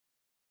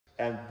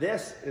And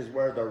this is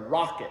where the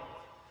rocket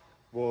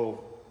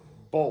will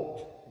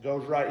bolt.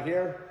 Goes right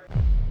here.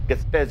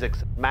 It's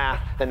physics,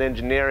 math, and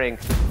engineering.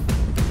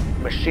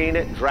 Machine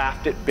it,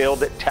 draft it,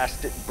 build it,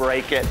 test it,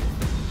 break it.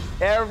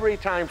 Every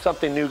time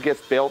something new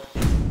gets built,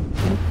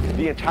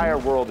 the entire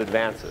world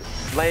advances.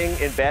 Laying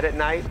in bed at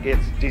night,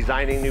 it's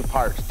designing new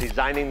parts,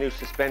 designing new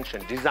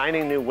suspension,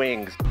 designing new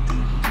wings.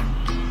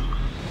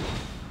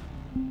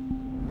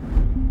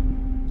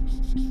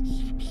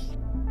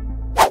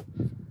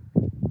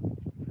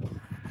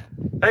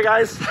 Hey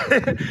guys,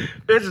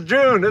 it's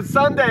June, it's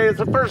Sunday, it's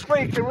the first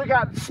week, and we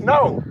got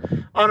snow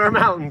on our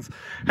mountains.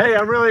 Hey,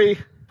 I'm really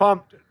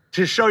pumped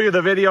to show you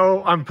the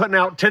video I'm putting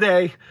out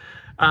today.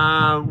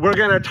 We're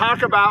gonna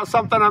talk about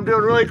something I'm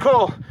doing really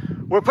cool.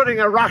 We're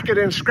putting a rocket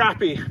in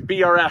Scrappy,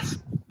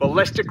 BRS,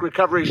 ballistic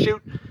recovery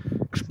chute.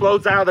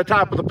 Explodes out of the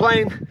top of the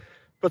plane,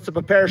 puts up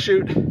a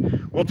parachute.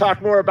 We'll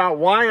talk more about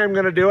why I'm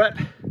gonna do it.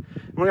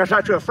 We're gonna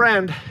talk to a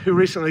friend who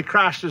recently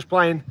crashed his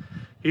plane.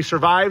 He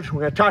survived.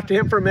 We're gonna talk to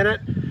him for a minute.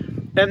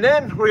 And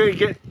then we're gonna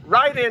get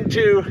right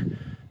into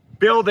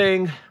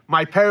building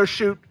my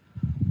parachute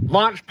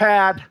launch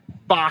pad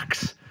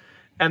box.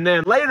 And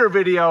then later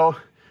video,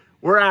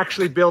 we're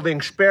actually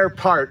building spare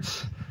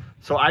parts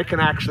so I can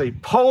actually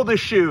pull the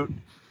chute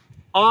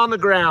on the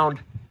ground,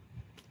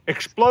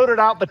 explode it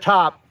out the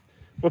top.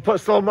 We'll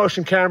put slow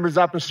motion cameras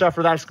up and stuff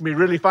for that. It's gonna be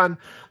really fun.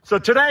 So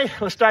today,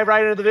 let's dive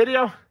right into the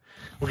video.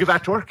 We'll get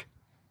back to work.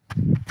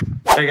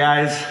 Hey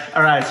guys,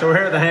 all right, so we're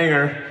here at the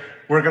hangar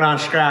working on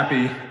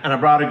Scrappy, and I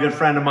brought a good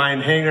friend of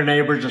mine, hangar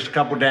neighbor, just a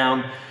couple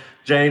down,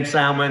 James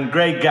Salmon,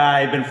 great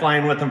guy, been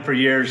flying with him for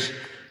years.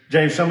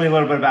 James, tell me a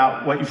little bit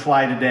about what you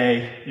fly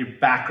today, your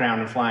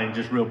background in flying,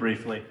 just real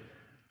briefly.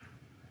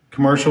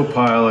 Commercial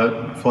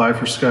pilot, fly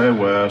for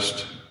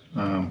SkyWest,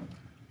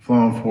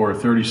 flown for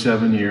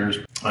 37 years.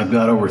 I've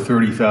got over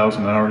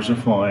 30,000 hours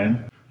of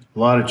flying, a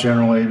lot of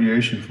general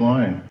aviation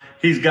flying.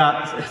 He's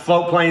got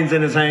float planes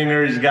in his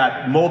hangar, he's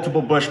got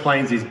multiple bush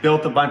planes, he's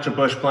built a bunch of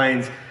bush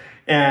planes,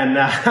 and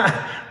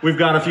we've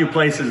got a few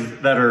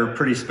places that are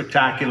pretty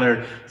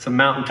spectacular, some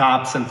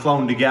mountaintops and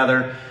flown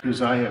together.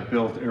 Because I have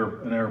built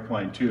an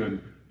airplane too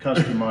and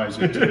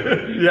customized it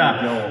to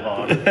yeah. Yellow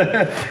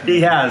Hawk.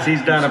 He has.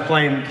 He's done a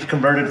plane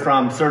converted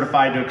from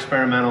certified to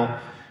experimental.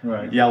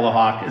 Right. Yellow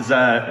Hawk. It's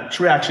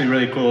actually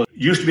really cool. It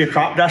used to be a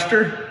crop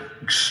duster,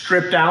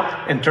 stripped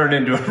out and turned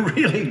into a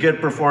really good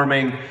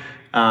performing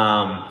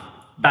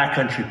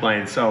backcountry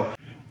plane. So,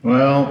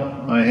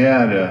 well, I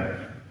had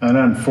an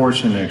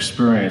unfortunate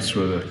experience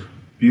with a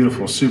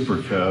beautiful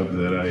Super Cub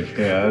that I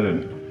had,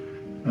 and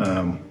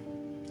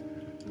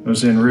I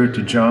was en route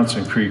to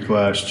Johnson Creek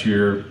last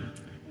year,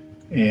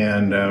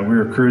 and we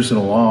were cruising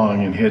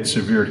along and hit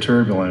severe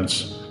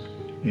turbulence,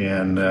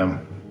 and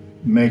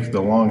make the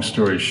long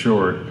story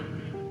short,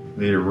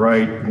 the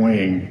right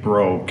wing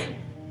broke.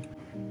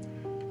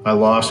 I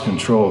lost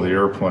control of the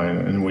airplane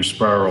and we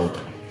spiraled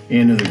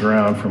into the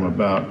ground from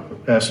about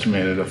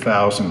estimated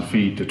 1,000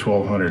 feet to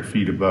 1,200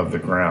 feet above the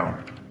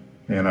ground.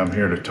 And I'm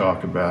here to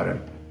talk about it.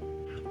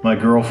 My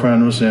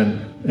girlfriend was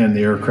in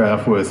the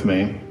aircraft with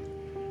me,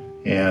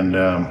 and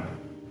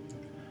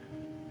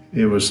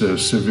it was a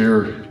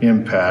severe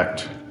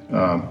impact.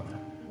 The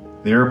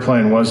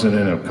airplane wasn't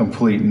in a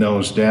complete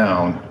nose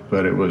down,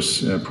 but it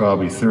was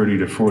probably 30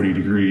 to 40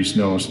 degrees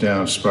nose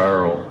down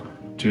spiral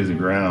to the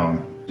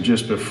ground.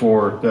 Just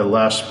before that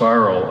last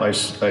spiral, I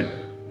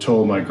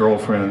told my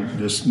girlfriend,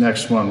 this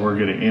next one we're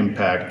gonna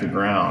impact the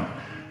ground.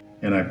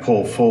 And I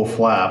pulled full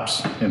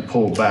flaps and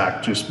pulled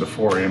back just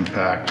before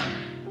impact.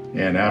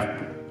 And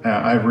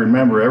I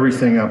remember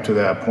everything up to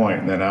that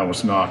point, and then I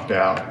was knocked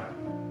out.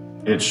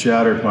 It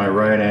shattered my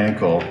right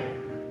ankle,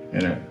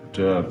 and it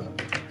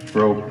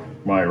broke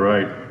my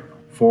right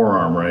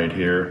forearm right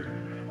here.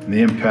 And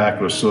the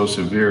impact was so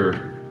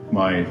severe,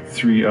 my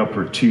 3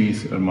 upper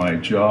teeth and my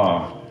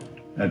jaw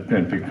had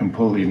been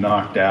completely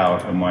knocked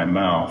out of my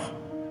mouth.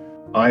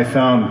 I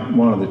found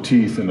one of the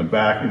teeth in the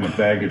back in the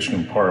baggage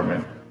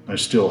compartment. I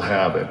still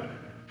have it.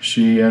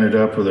 She ended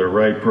up with her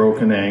right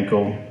broken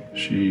ankle.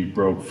 She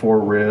broke 4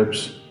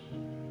 ribs,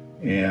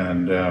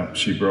 and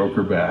she broke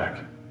her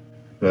back.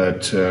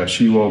 But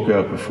she woke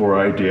up before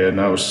I did,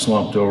 and I was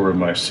slumped over in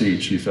my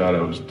seat. She thought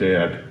I was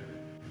dead.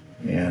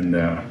 And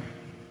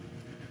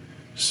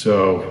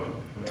so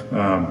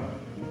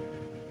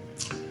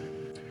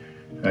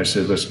I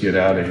said, let's get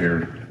out of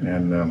here.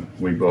 And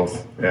we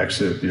both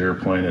exited the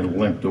airplane and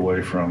limped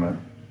away from it.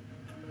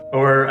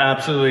 We're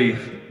absolutely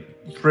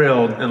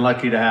thrilled and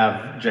lucky to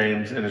have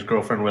James and his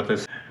girlfriend with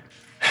us.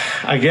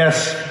 I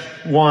guess,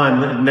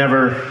 one,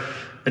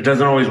 it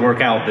doesn't always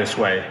work out this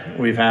way.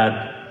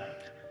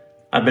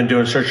 I've been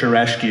doing search and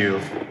rescue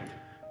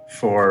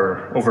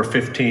for over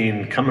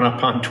 15, coming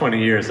up on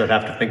 20 years. I'd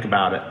have to think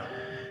about it.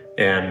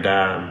 And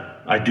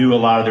I do a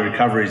lot of the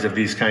recoveries of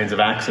these kinds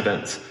of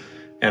accidents.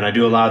 And I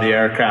do a lot of the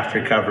aircraft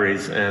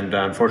recoveries. And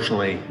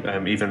unfortunately,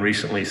 even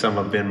recently, some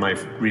have been my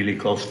really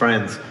close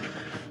friends.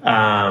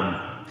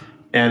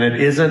 And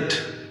it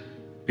isn't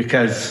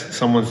because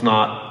someone's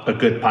not a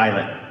good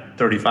pilot,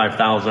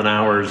 35,000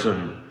 hours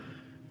and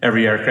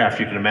every aircraft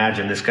you can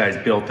imagine. This guy's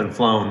built and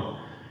flown,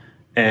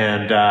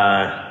 and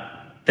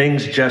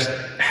things just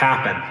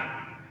happen.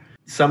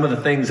 Some of the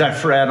things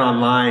I've read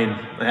online,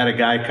 I had a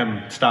guy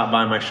come stop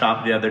by my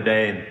shop the other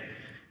day, and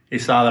he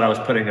saw that I was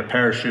putting a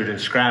parachute in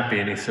Scrappy,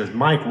 and he says,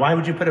 "Mike, why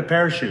would you put a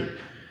parachute?"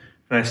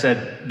 And I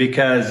said,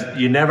 "Because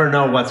you never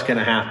know what's going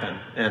to happen."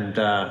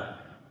 And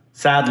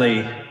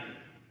sadly,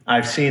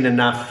 I've seen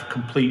enough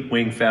complete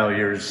wing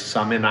failures,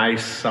 some in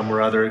ice, some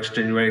were other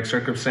extenuating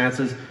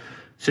circumstances.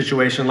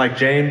 Situation like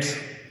James,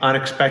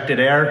 unexpected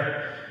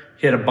air,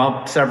 hit a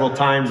bump several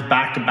times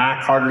back to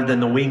back harder than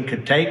the wing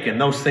could take,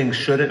 and those things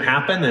shouldn't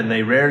happen, and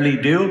they rarely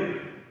do,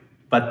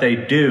 but they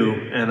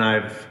do, and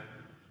I've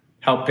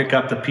helped pick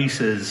up the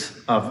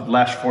pieces of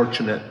less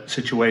fortunate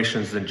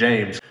situations than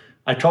James.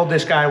 I told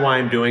this guy why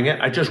I'm doing it.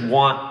 I just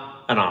want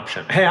an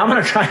option. Hey, I'm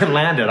gonna try and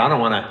land it. I don't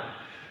wanna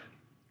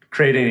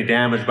create any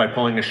damage by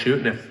pulling a chute,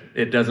 and if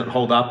it doesn't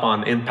hold up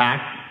on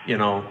impact, you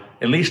know,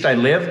 at least I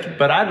lived,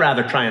 but I'd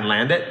rather try and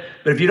land it.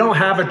 But if you don't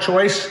have a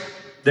choice,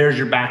 there's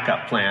your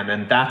backup plan,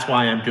 and that's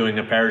why I'm doing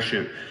a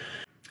parachute.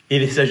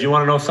 And he says, "You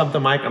wanna know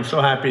something, Mike? I'm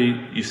so happy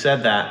you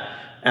said that,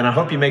 and I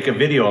hope you make a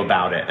video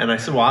about it." And I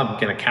said, "Well, I'm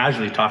gonna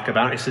casually talk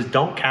about it." He says,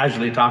 "Don't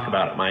casually talk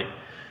about it, Mike.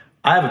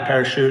 I have a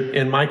parachute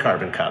in my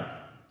Carbon Cub,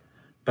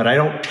 but I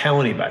don't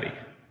tell anybody.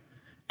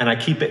 And I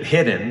keep it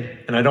hidden,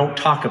 and I don't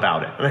talk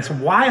about it." And I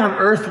said, "Why on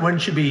earth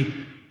wouldn't you be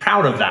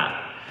proud of that?"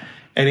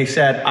 And he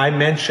said, "I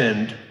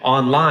mentioned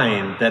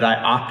online that I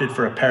opted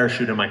for a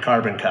parachute in my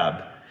Carbon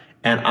Cub,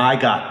 and I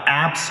got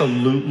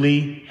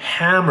absolutely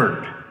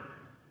hammered.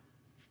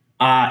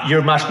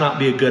 You must not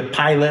be a good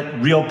pilot.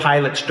 Real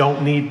pilots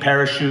don't need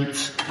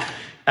parachutes.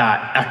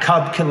 A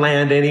Cub can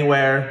land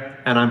anywhere."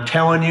 And I'm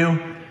telling you,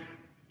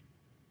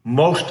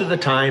 most of the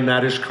time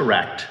that is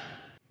correct.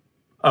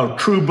 "A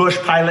true bush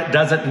pilot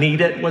doesn't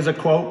need it," was a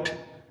quote.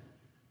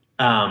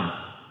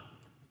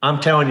 I'm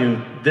telling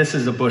you, this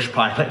is a bush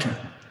pilot,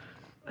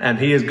 and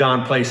he has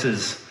gone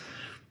places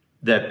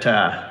that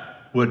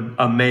would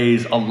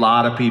amaze a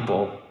lot of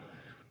people.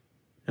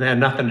 And it had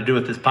nothing to do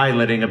with his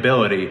piloting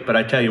ability, but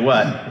I tell you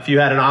what, if you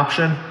had an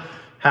option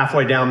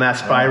halfway down that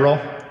spiral,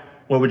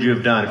 what would you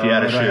have done if you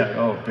had a chute?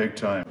 Oh, big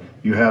time.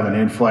 You have an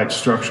in-flight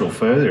structural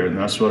failure, and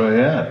that's what I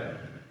had.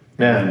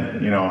 Yeah.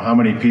 And, you know, how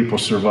many people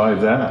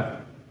survive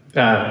that?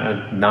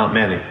 Not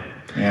many.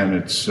 And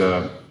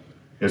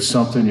it's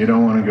something you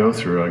don't want to go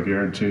through, I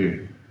guarantee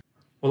you.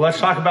 Well, let's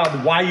talk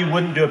about why you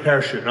wouldn't do a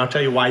parachute, and I'll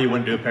tell you why you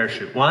wouldn't do a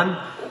parachute. One,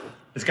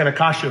 it's going to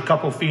cost you a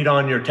couple feet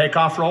on your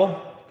takeoff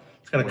roll.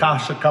 It's going to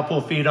cost a couple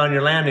of feet on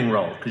your landing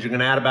roll, because you're going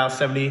to add about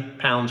 70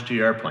 pounds to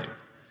your airplane.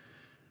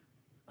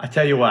 I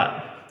tell you what,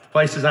 the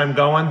places I'm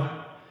going,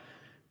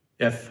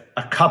 if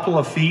a couple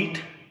of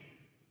feet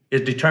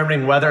is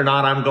determining whether or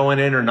not I'm going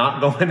in or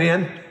not going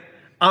in,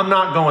 I'm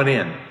not going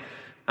in.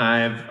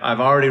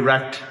 I've already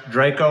wrecked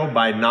Draco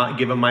by not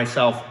giving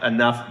myself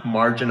enough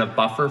margin of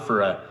buffer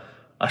for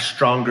a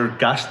stronger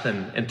gust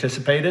than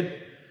anticipated.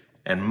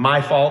 And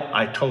my fault,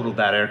 I totaled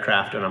that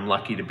aircraft, and I'm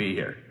lucky to be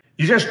here.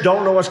 You just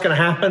don't know what's going to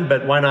happen,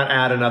 but why not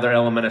add another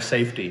element of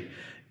safety?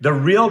 The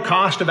real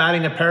cost of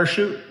adding a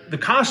parachute, the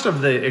cost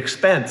of the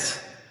expense,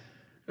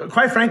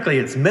 quite frankly,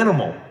 it's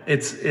minimal.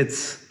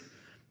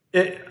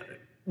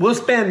 We'll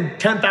spend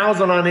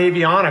 $10,000 on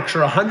avionics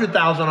or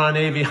 $100,000 on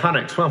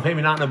avionics. Well,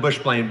 maybe not in a bush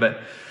plane, but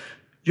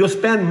you'll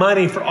spend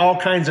money for all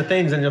kinds of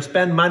things, and you'll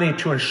spend money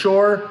to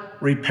ensure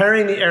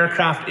repairing the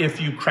aircraft if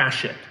you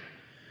crash it.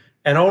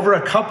 And over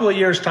a couple of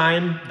years'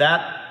 time,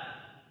 that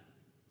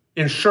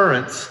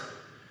insurance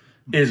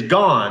is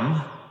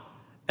gone,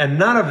 and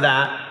none of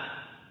that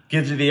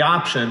gives you the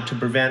option to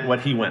prevent what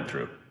he went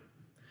through.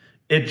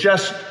 It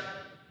just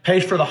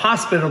pays for the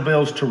hospital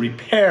bills to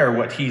repair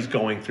what he's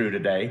going through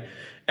today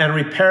and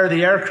repair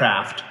the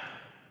aircraft.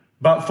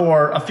 But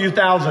for a few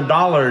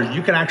 $1,000s,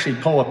 you can actually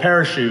pull a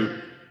parachute.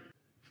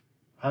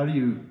 How do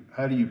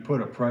you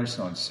put a price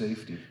on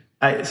safety?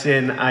 I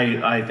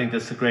think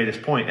that's the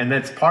greatest point, and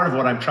that's part of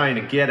what I'm trying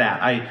to get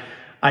at. I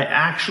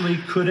actually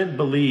couldn't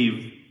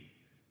believe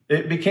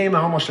it became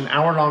almost an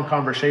hour-long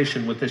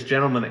conversation with this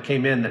gentleman that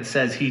came in that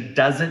says he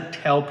doesn't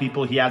tell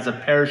people he has a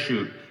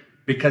parachute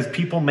because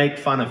people make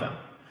fun of him.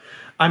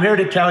 I'm here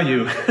to tell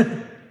you,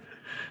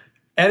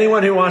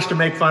 anyone who wants to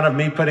make fun of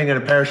me putting in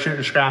a parachute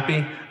in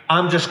Scrappy,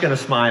 I'm just going to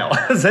smile.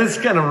 It's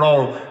going to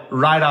roll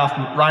right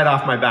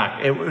off my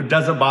back. It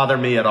doesn't bother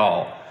me at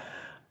all.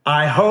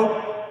 I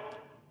hope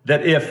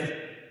that if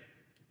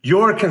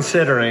you're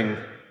considering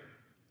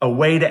a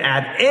way to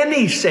add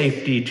any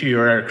safety to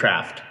your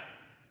aircraft,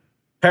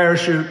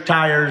 parachute,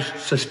 tires,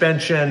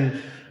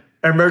 suspension,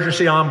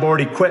 emergency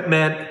onboard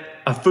equipment,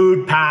 a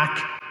food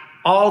pack,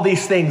 all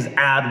these things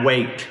add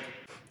weight.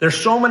 There's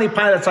so many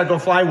pilots I go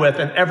fly with,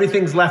 and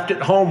everything's left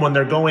at home when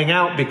they're going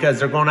out because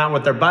they're going out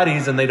with their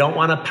buddies and they don't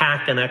want to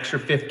pack an extra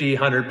 50,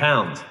 100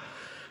 pounds.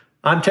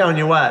 I'm telling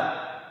you what,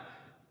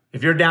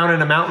 if you're down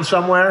in a mountain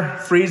somewhere,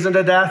 freezing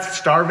to death,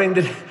 starving,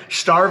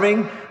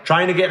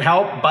 trying to get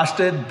help,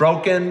 busted,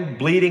 broken,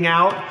 bleeding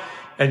out,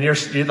 and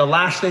the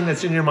last thing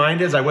that's in your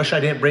mind is, I wish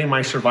I didn't bring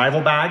my survival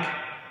bag,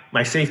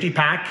 my safety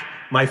pack,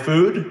 my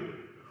food.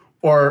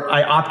 or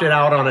I opted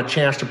out on a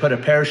chance to put a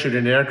parachute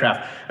in the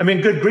aircraft. I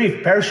mean, good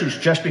grief, parachutes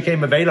just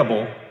became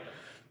available.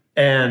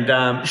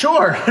 And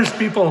sure, there's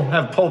people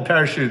have pulled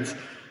parachutes,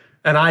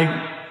 and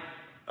I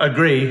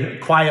agree,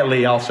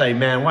 quietly I'll say,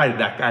 man, why did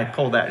that guy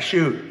pull that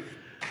chute?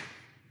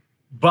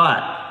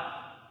 But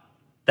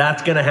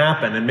that's gonna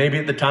happen, and maybe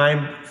at the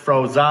time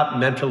froze up,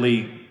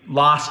 mentally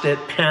lost it,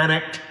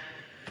 panicked.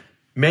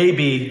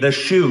 Maybe the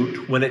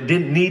chute, when it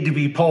didn't need to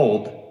be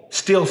pulled,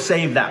 still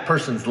saved that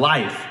person's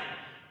life,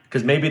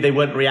 because maybe they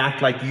wouldn't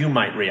react like you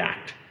might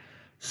react.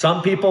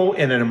 Some people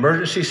in an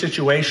emergency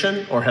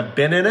situation or have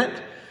been in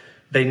it,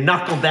 they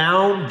knuckle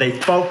down, they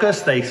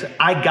focus, they say,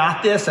 I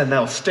got this, and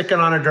they'll stick it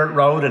on a dirt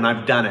road, and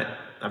I've done it.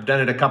 I've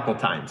done it a couple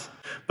times.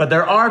 But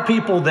there are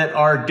people that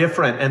are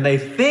different, and they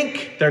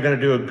think they're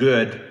gonna do a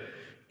good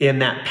in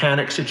that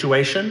panic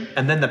situation,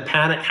 and then the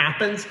panic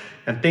happens,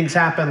 and things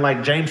happen,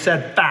 like James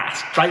said,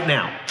 fast, right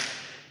now.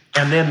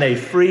 And then they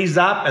freeze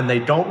up, and they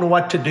don't know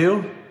what to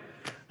do.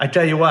 I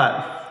tell you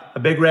what, a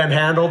big red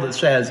handle that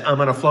says, I'm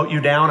gonna float you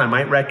down, I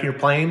might wreck your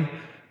plane,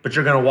 but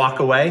you're gonna walk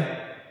away,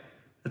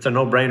 it's a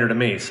no-brainer to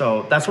me.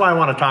 So that's why I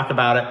wanna talk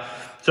about it.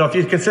 So if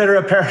you consider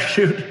a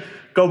parachute,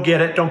 go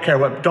get it,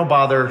 don't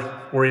bother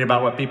worrying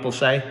about what people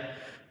say.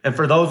 And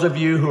for those of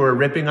you who are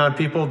ripping on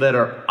people that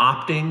are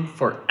opting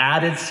for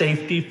added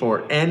safety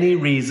for any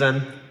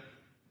reason,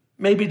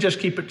 maybe just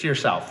keep it to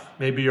yourself.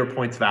 Maybe your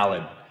point's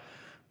valid.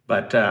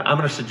 But I'm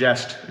gonna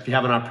suggest, if you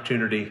have an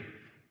opportunity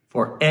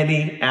for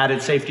any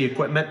added safety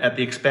equipment at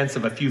the expense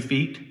of a few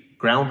feet,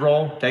 ground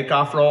roll,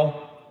 takeoff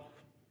roll,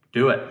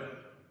 do it.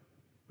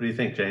 What do you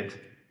think, James?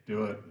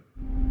 Do it.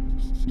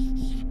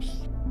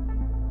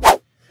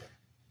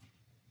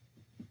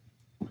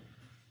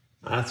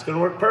 That's gonna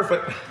work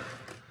perfect.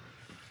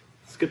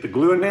 Let's get the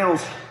glue and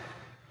nails.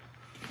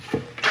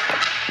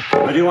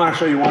 I do wanna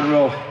show you one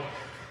real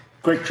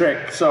quick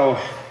trick. So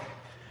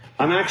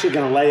I'm actually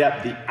gonna lay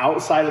up the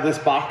outside of this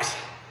box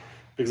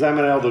because I'm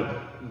gonna be able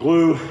to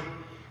glue,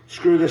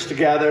 screw this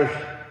together,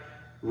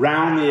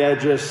 round the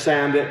edges,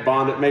 sand it,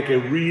 bond it, make a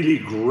really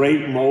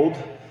great mold.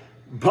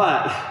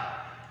 But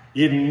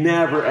you'd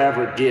never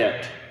ever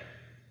get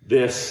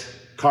this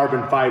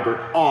carbon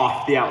fiber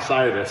off the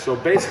outside of this. So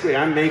basically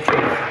I'm making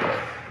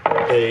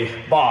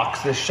a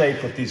box this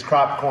shape with these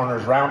crop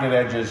corners, rounded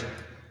edges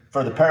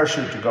for the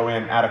parachute to go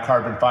in out of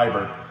carbon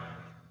fiber.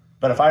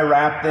 But if I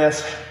wrap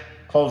this,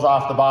 close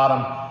off the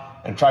bottom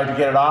and try to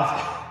get it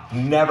off,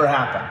 never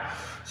happen.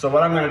 So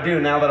what I'm gonna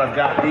do now that I've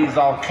got these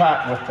all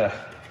cut with the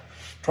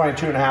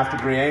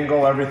 22.5-degree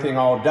angle, everything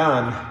all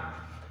done,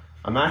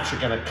 I'm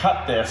actually gonna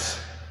cut this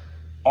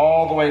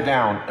all the way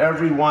down,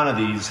 every one of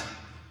these,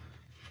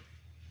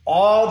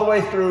 all the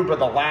way through to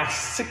the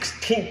last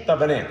 1/16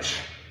 of an inch.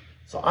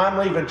 So I'm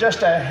leaving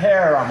just a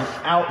hair on the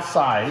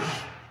outside.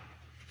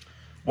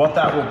 What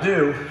that will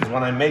do is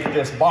when I make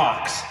this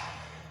box,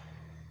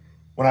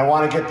 when I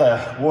want to get the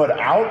wood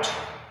out,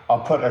 I'll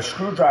put a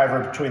screwdriver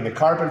between the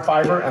carbon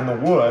fiber and the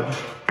wood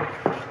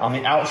on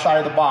the outside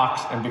of the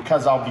box, and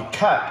because I'll be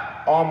cut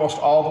almost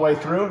all the way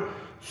through,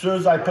 as soon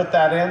as I put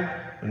that in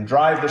and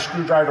drive the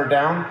screwdriver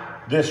down,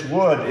 this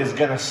wood is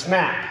gonna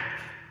snap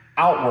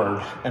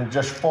outward and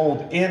just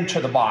fold into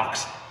the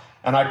box.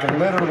 And I can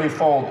literally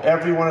fold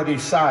every one of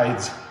these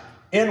sides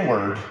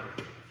inward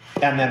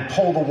and then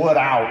pull the wood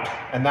out,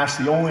 and that's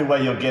the only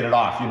way you'll get it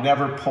off. You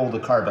never pull the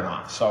carbon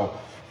off. So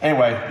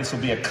anyway, this will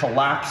be a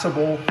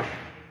collapsible,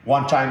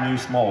 one-time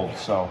use mold.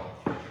 So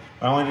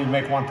I only need to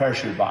make one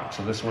parachute box,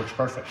 so this works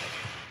perfect.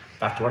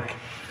 Back to work.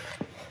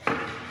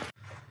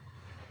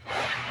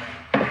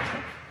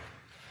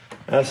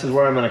 This is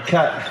where I'm gonna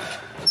cut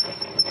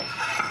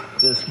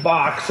this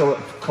box so it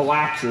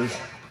collapses.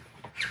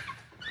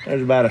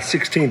 There's about a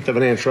 1/16 of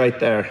an inch right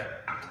there.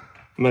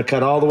 I'm gonna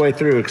cut all the way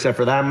through except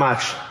for that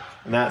much,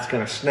 and that's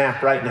gonna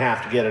snap right in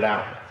half to get it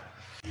out.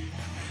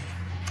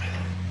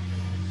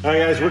 All right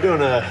guys, we're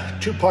doing a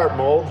 2-part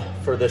mold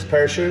for this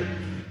parachute.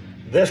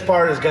 This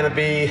part is gonna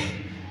be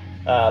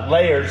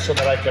layered so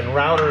that I can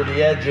router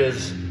the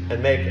edges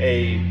and make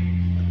a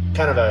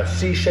kind of a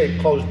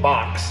C-shaped closed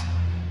box.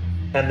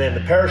 And then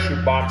the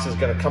parachute box is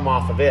gonna come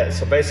off of it.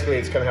 So basically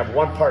it's gonna have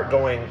one part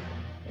going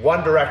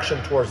one direction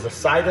towards the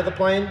side of the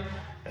plane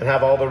and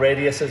have all the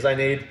radiuses I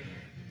need.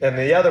 And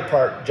the other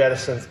part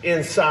jettisons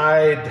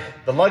inside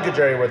the luggage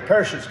area where the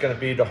parachute's gonna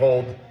be to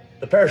hold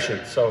the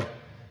parachute. So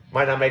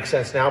might not make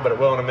sense now, but it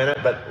will in a minute.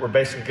 But we're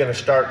basically gonna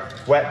start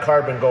wet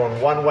carbon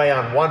going one way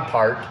on one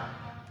part,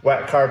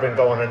 wet carbon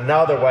going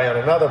another way on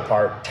another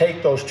part,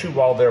 take those two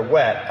while they're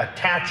wet,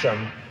 attach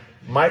them,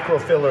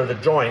 microfiller the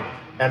joint,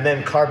 and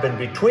then carbon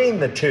between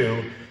the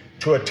two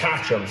to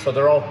attach them. So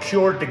they're all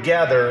cured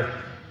together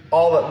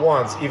all at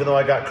once, even though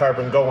I got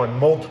carbon going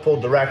multiple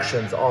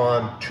directions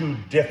on two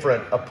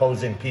different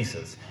opposing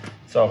pieces.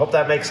 So I hope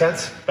that makes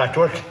sense. Back to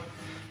work.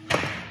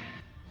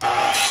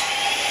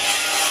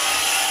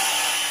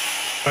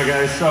 All right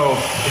guys, so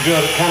we're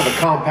doing kind of a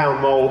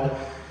compound mold.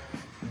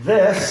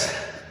 This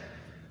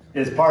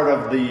is part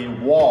of the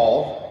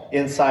wall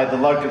inside the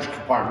luggage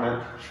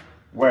compartment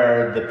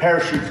where the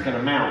parachute's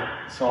gonna mount.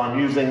 So I'm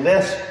using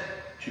this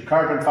to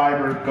carbon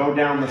fiber, go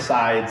down the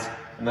sides,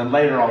 and then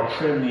later I'll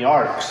trim the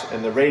arcs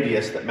and the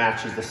radius that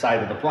matches the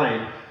side of the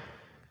plane.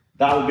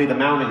 That will be the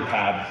mounting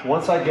pad.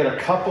 Once I get a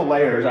couple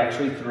layers,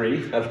 actually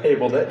 3, I've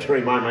labeled it to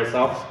remind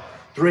myself,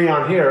 3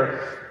 on here,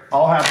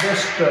 I'll have this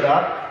stood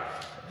up.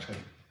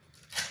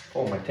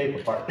 Pull my tape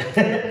apart.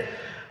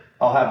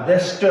 I'll have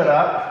this stood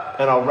up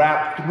and I'll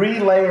wrap 3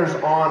 layers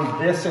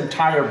on this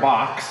entire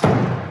box.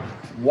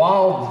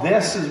 While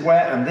this is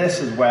wet and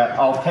this is wet,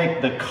 I'll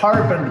take the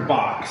carbon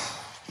box,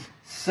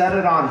 set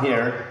it on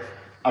here.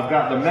 I've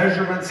got the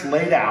measurements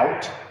laid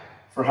out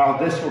for how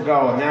this will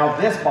go. And now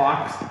this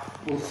box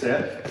will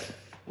sit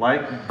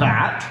like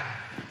that.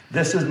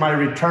 This is my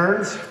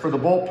returns for the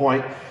bolt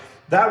point.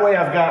 That way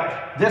I've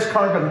got this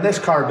carbon and this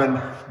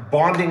carbon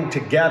bonding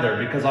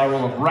together because I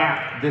will have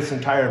wrapped this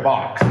entire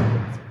box,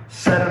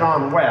 set it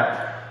on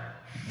wet.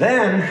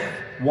 Then,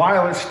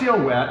 while it's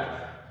still wet,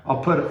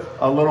 I'll put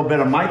a little bit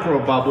of micro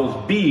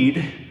bubbles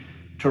bead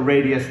to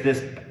radius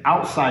this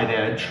outside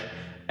edge,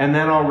 and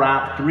then I'll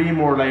wrap 3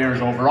 more layers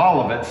over all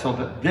of it so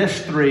that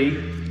this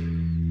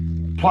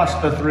 3 plus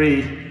the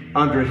 3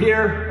 under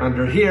here,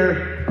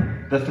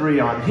 the 3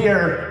 on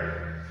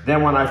here.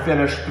 Then when I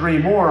finish 3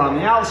 more on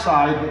the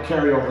outside that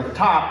carry over the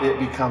top, it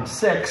becomes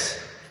 6,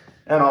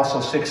 and also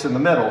 6 in the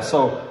middle.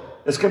 So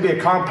it's gonna be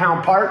a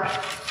compound part.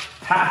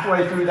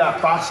 Halfway through that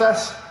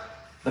process,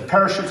 the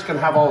parachute's gonna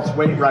have all its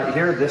weight right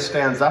here. This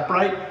stands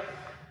upright.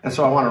 And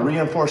so I wanna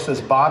reinforce this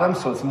bottom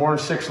so it's more than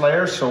 6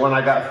 layers. So when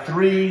I got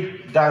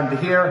 3 done to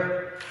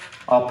here,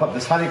 I'll put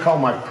this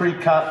honeycomb, I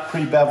pre-cut,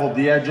 pre-beveled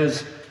the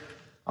edges.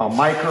 I'll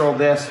micro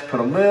this, put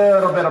a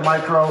little bit of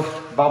micro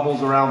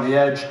bubbles around the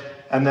edge,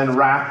 and then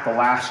wrap the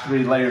last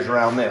 3 layers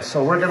around this.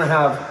 So we're gonna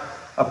have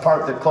a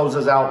part that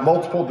closes out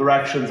multiple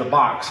directions of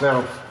box.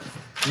 Now,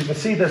 you can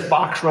see this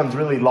box runs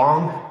really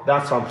long.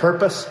 That's on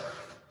purpose.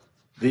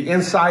 The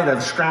inside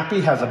of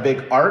Scrappy has a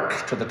big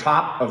arc to the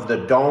top of the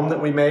dome that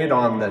we made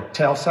on the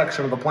tail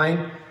section of the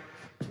plane.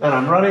 And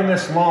I'm running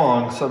this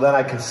long so that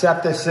I can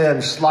set this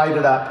in, slide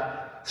it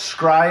up,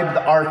 scribe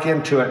the arc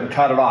into it, and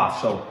cut it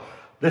off. So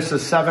this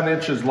is 7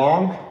 inches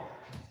long,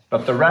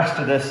 but the rest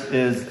of this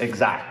is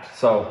exact.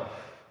 So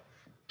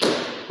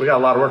we got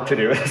a lot of work to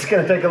do. It's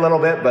gonna take a little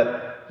bit,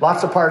 but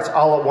lots of parts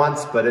all at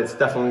once, but it's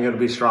definitely gonna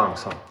be strong.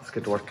 So let's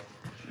get to work.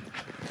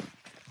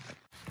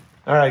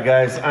 All right,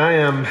 guys, I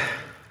am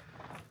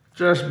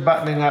just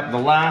buttoning up the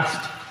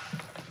last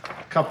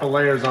couple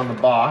layers on the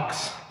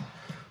box.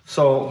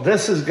 So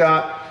this has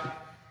got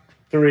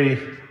 3,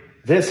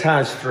 this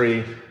has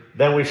 3,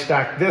 then we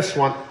stack this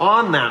one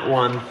on that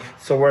one,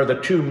 so where the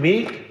 2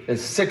 meet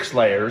is 6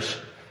 layers,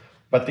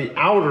 but the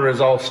outer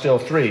is all still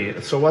 3.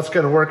 So what's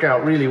gonna work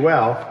out really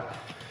well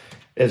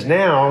is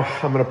now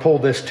I'm gonna pull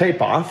this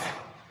tape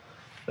off.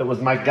 That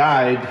was my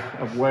guide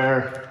of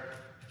where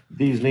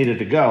these needed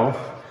to go.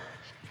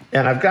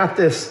 And I've got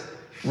this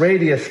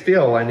radius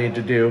fill I need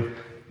to do.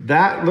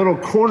 That little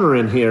corner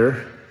in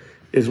here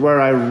is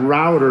where I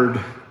routed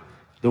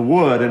the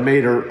wood and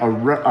made a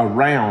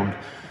round.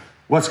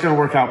 What's gonna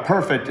work out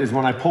perfect is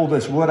when I pull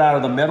this wood out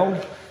of the middle,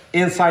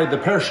 inside the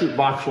parachute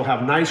box will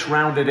have nice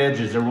rounded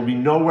edges. There will be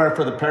nowhere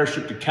for the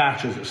parachute to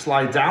catch as it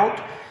slides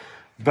out,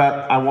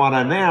 but I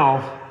wanna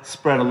now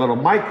spread a little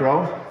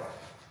micro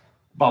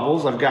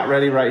bubbles I've got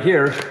ready right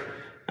here,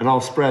 and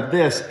I'll spread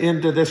this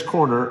into this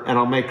corner and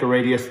I'll make a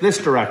radius this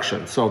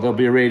direction. So there'll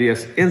be a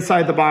radius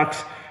inside the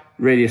box,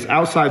 radius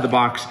outside the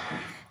box,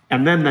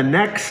 and then the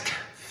next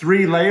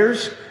 3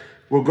 layers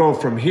will go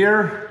from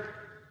here,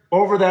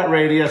 over that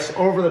radius,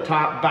 over the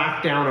top,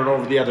 back down and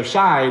over the other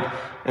side.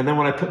 And then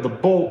when I put the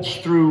bolts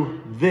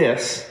through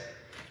this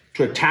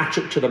to attach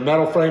it to the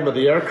metal frame of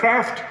the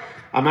aircraft,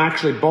 I'm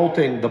actually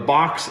bolting the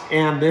box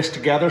and this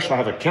together, so I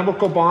have a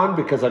chemical bond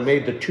because I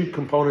made the 2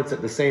 components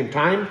at the same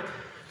time.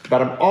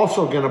 But I'm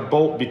also gonna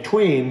bolt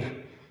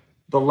between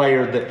the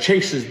layer that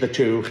chases the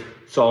 2,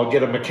 so I'll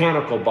get a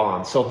mechanical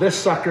bond. So this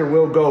sucker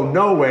will go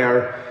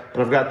nowhere,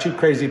 and I've got 2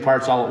 crazy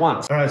parts all at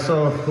once. All right,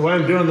 so the way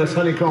I'm doing this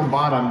honeycomb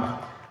bottom,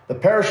 the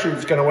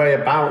parachute's gonna weigh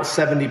about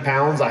 70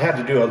 pounds. I had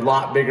to do a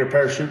lot bigger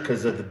parachute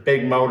because of the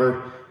big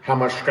motor, how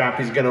much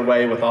Scrappy's gonna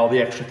weigh with all the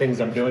extra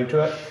things I'm doing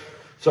to it.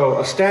 So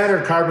a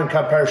standard carbon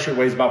Cub parachute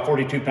weighs about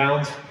 42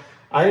 pounds.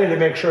 I need to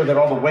make sure that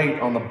all the weight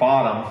on the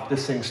bottom,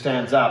 this thing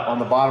stands up, on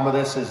the bottom of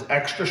this is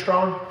extra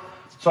strong.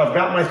 So I've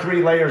got my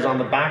 3 layers on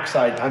the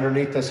backside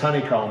underneath this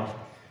honeycomb.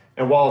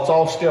 And while it's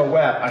all still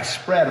wet, I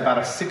spread about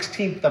a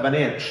 1/16 of an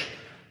inch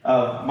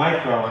of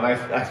micro, and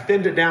I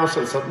thinned it down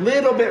so it's a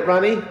little bit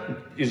runny,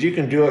 because you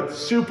can do it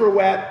super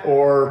wet,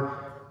 or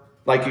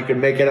like you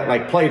can make it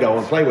like Play-Doh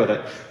and play with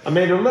it. I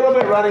made it a little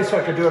bit runny so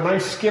I could do a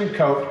nice skim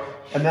coat,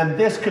 and then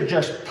this could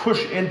just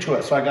push into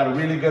it, so I got a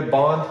really good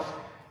bond.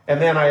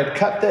 And then I had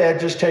cut the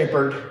edges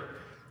tapered,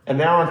 and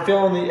now I'm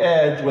filling the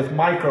edge with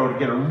micro to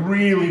get a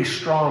really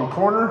strong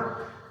corner.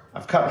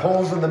 I've cut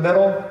holes in the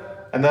middle,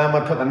 and then I'm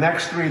gonna put the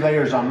next 3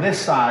 layers on this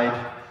side.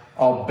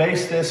 I'll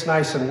base this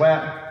nice and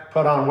wet,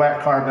 put on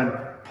wet carbon,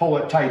 pull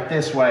it tight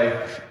this way,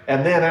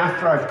 and then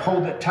after I've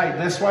pulled it tight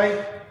this way,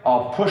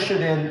 I'll push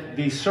it in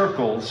these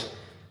circles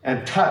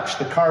and touch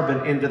the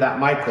carbon into that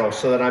micro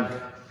so that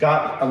I've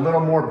got a little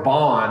more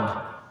bond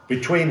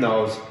between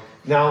those.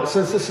 Now,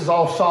 since this is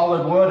all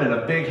solid wood and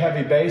a big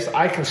heavy base,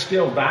 I can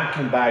still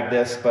vacuum bag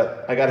this,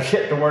 but I gotta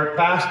get to work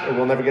fast or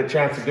we'll never get a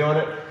chance of doing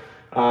it.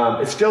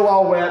 It's still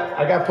all wet.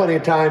 I got plenty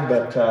of time,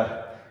 but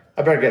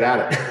I better get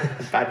at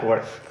it. Back to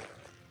work.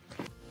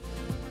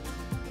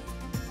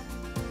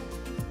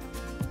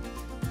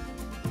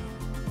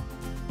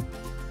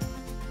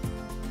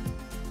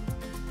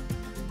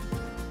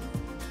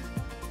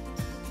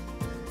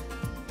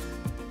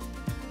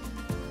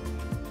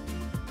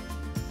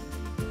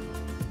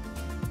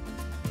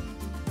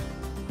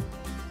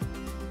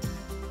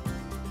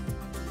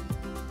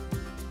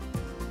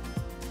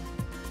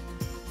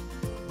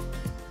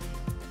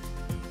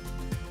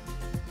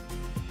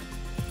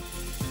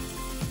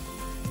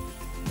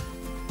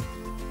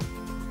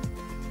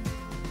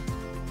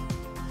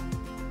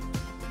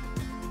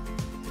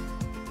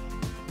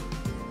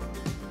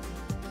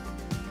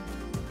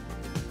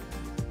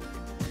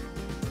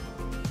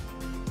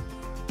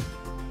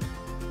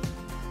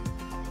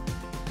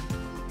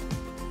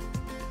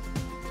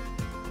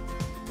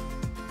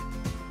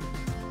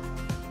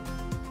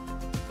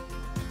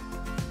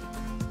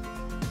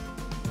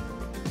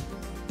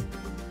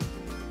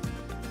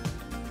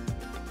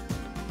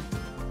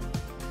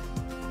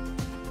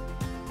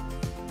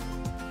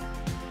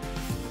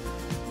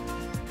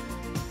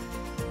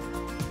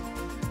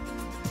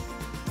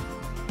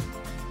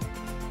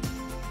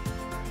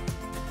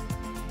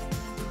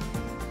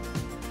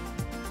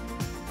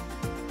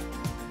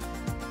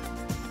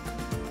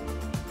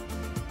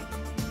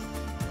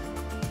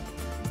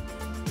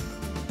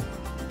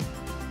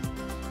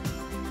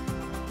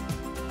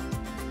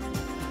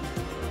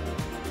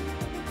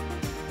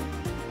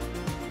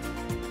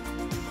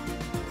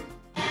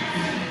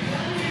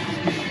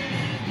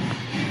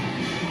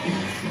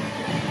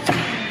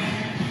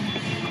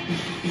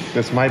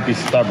 This might be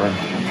stubborn.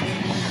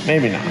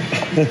 Maybe not.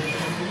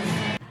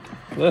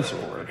 This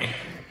will work.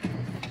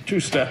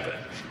 Two-step it.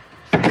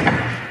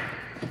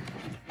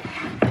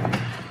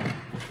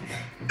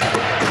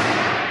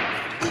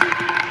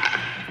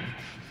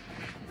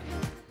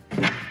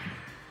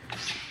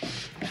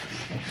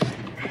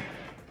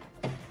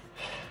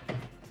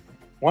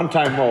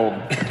 One-time mold.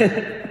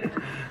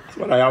 That's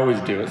what I always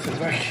do. It's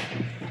like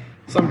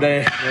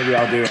someday maybe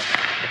I'll do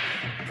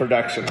a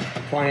production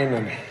plane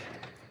and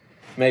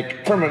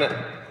make permanent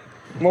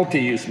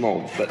multi-use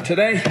molds, but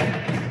today,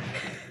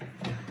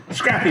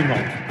 scrappy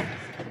mold.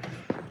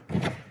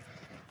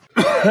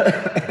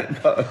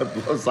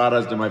 Blow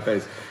sawdust in my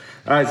face.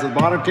 All right, so the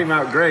bottom came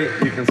out great.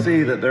 You can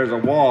see that there's a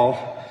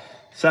wall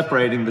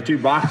separating the two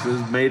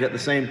boxes made at the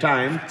same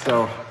time.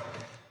 So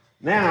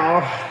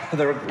now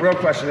the real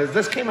question is,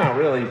 this came out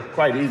really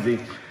quite easy,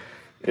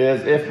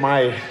 is if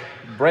my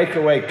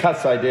breakaway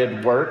cuts I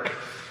did work.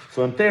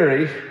 So in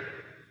theory,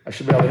 I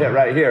should be able to hit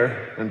right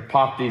here and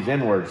pop these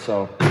inwards,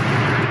 so.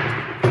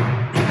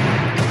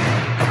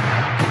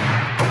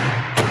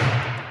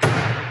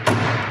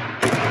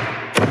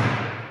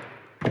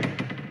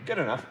 Good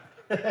enough.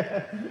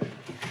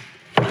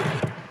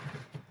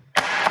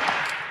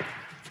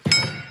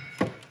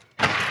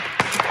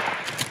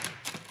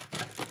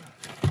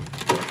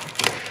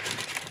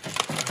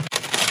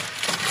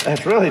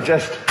 It's really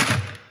just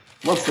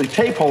mostly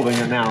tape holding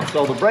it now.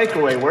 So the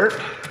breakaway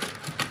worked.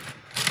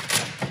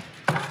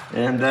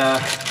 And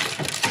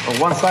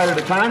one side at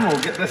a time, we'll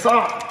get this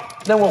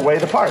off. Then we'll weigh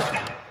the part.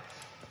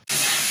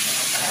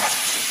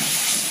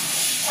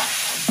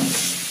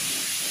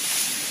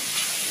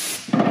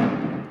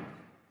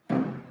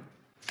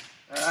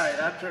 All right,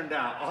 that turned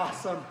out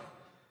awesome.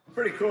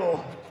 Pretty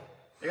cool.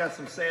 I got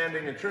some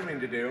sanding and trimming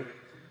to do.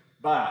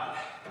 But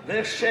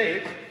this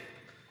shape,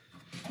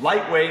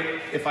 lightweight,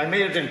 if I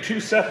made it in two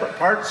separate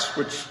parts,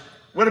 which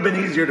would have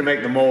been easier to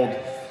make the mold,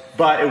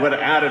 but it would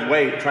have added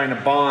weight trying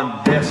to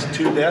bond this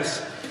to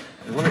this.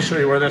 And let me show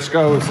you where this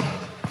goes.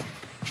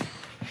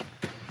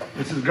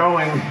 This is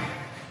going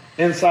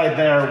inside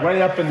there,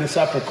 way up in this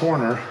upper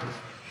corner.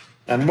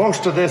 And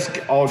most of this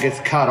all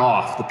gets cut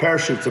off. The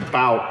parachute's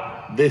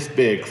about this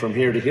big from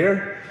here to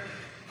here.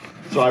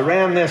 So I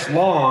ran this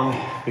long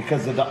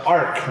because of the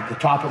arc at the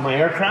top of my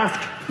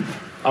aircraft.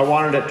 I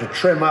wanted it to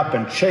trim up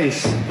and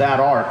chase that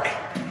arc.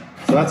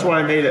 So that's why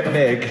I made it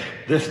big.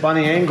 This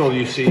funny angle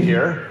you see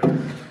here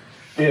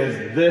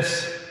is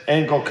this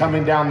angle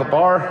coming down the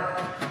bar,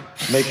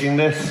 making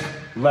this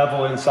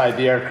level inside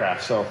the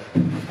aircraft. So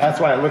that's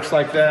why it looks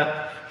like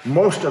that.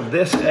 Most of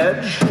this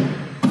edge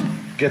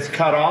gets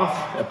cut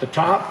off at the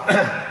top.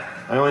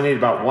 I only need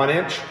about 1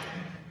 inch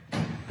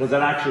because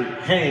it actually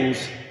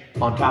hangs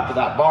on top of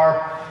that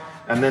bar.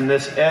 And then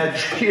this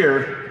edge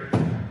here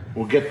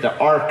will get the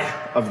arc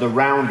of the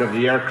round of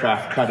the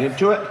aircraft cut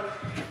into it.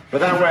 But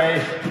that way,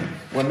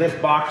 when this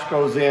box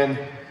goes in,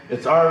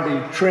 it's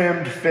already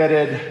trimmed,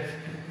 fitted,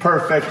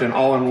 perfect, and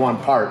all in one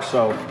part.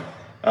 So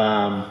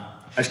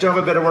I still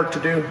have a bit of work to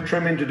do,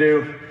 trimming to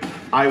do.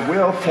 I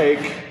will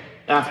take,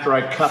 after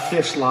I cut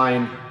this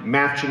line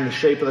matching the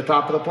shape of the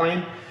top of the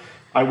plane,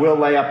 I will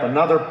lay up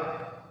another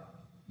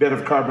bit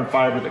of carbon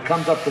fiber that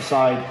comes up the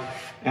side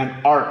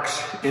and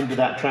arcs into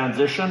that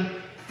transition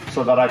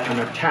so that I can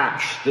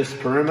attach this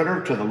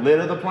perimeter to the lid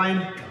of the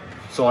plane.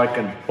 So I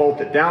can bolt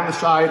it down the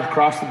side,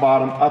 across the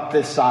bottom, up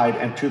this side,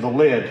 and to the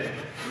lid.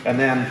 And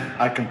then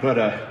I can put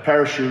a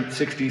parachute,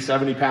 60,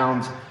 70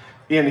 pounds,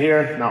 in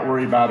here, not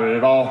worry about it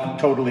at all,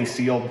 totally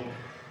sealed.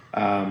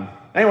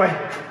 Anyway,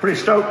 pretty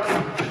stoked.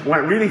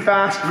 Went really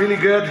fast, really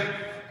good,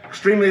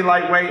 extremely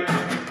lightweight.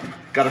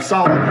 Got a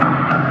solid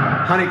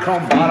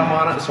honeycomb bottom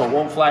on it so it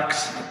won't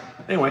flex.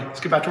 Anyway, let's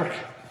get back to work.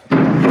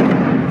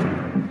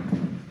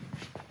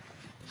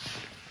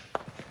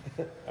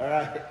 All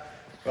right,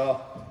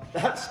 well,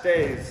 that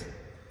stays.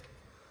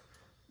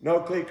 No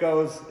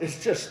clecos,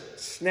 it's just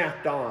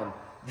snapped on.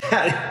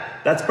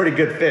 That's pretty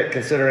good fit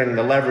considering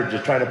the leverage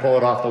of trying to pull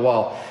it off the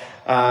wall.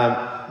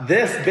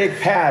 This big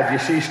pad you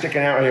see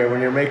sticking out here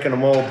when you're making a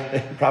mold,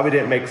 it probably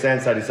didn't make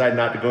sense. I decided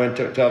not to go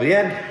into it till the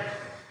end.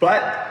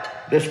 But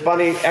this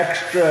funny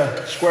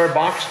extra square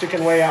box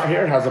sticking way out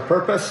here has a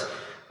purpose.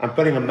 I'm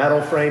putting a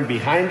metal frame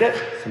behind it,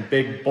 some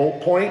big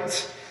bolt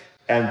points.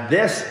 And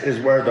this is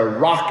where the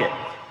rocket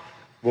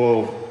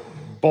will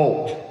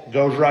bolt.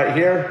 Goes right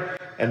here.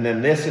 And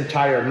then this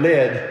entire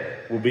lid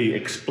will be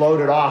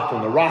exploded off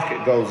when the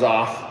rocket goes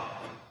off.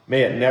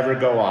 May it never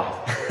go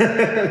off.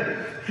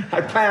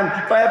 If I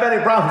have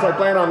any problems, I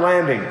plan on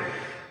landing.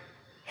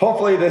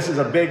 Hopefully this is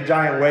a big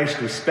giant waste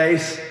of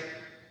space,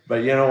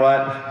 but you know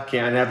what?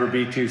 Can't ever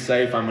be too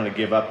safe. I'm gonna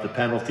give up the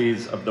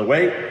penalties of the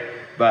weight,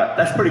 but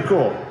that's pretty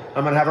cool.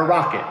 I'm gonna have a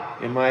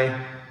rocket in my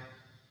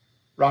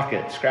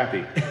rocket,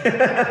 Scrappy.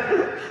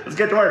 Let's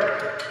get to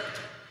work.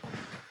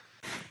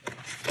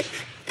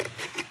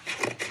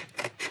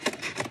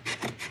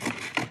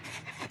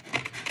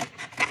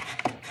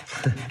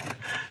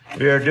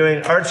 We are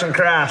doing arts and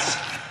crafts.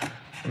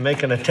 I'm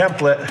making a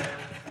template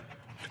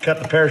to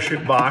cut the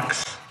parachute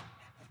box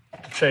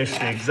to chase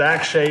the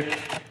exact shape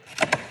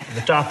of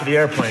the top of the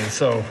airplane.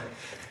 So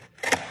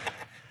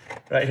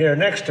right here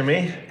next to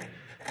me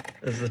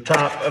is the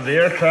top of the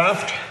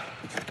aircraft.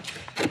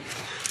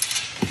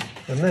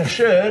 And this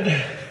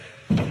should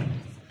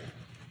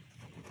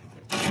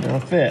now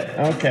fit.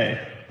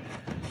 Okay,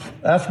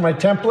 that's my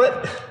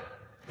template.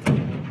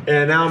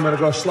 And now I'm gonna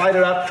go slide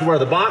it up to where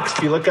the box,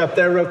 if you look up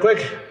there real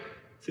quick,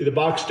 see the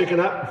box sticking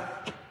up?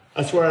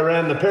 That's where I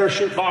ran the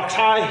parachute box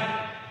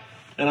high.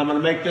 And I'm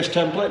gonna make this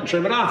template and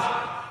trim it off.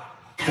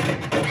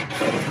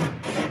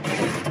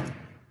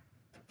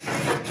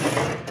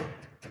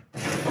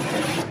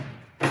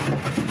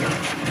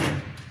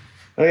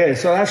 Okay,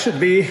 so that should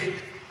be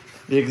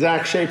the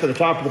exact shape of the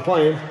top of the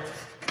plane.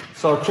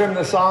 So I'll trim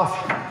this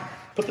off,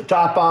 put the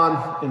top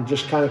on, and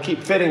just kind of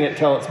keep fitting it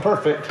till it's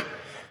perfect.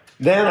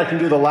 Then I can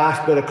do the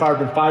last bit of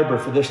carbon fiber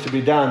for this to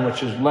be done,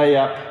 which is lay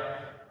up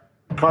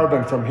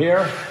carbon from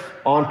here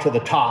onto the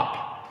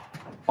top,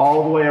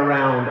 all the way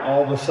around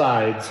all the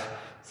sides,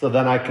 so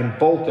then I can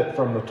bolt it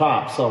from the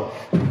top. So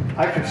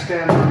I can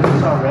stand on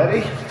this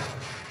already,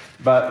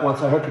 but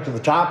once I hook it to the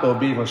top, it'll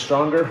be even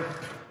stronger.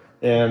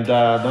 And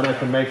then I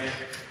can make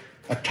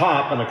a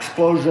top, an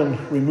explosion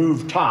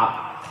remove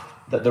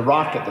top, that the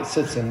rocket that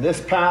sits in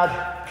this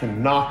pad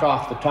can knock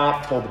off the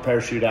top, pull the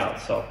parachute out.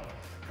 So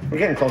we're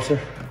getting closer,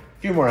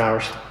 a few more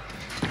hours.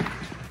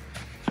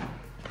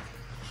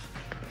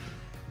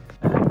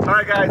 All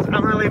right, guys,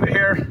 I'm gonna leave it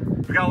here.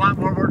 We got a lot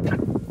more work to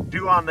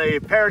do on the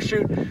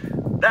parachute.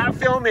 That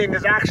filming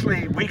is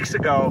actually weeks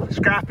ago.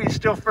 Scrappy's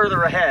still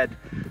further ahead.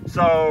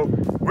 So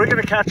we're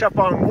gonna catch up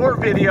on more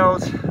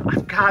videos.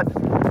 I've got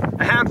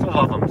a handful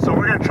of them. So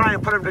we're gonna try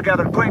and put them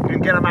together quick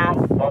and get them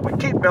out while we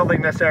keep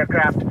building this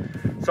aircraft.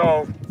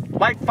 So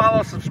like,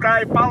 follow,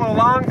 subscribe, follow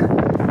along.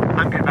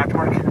 I'm getting back to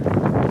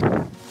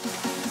work.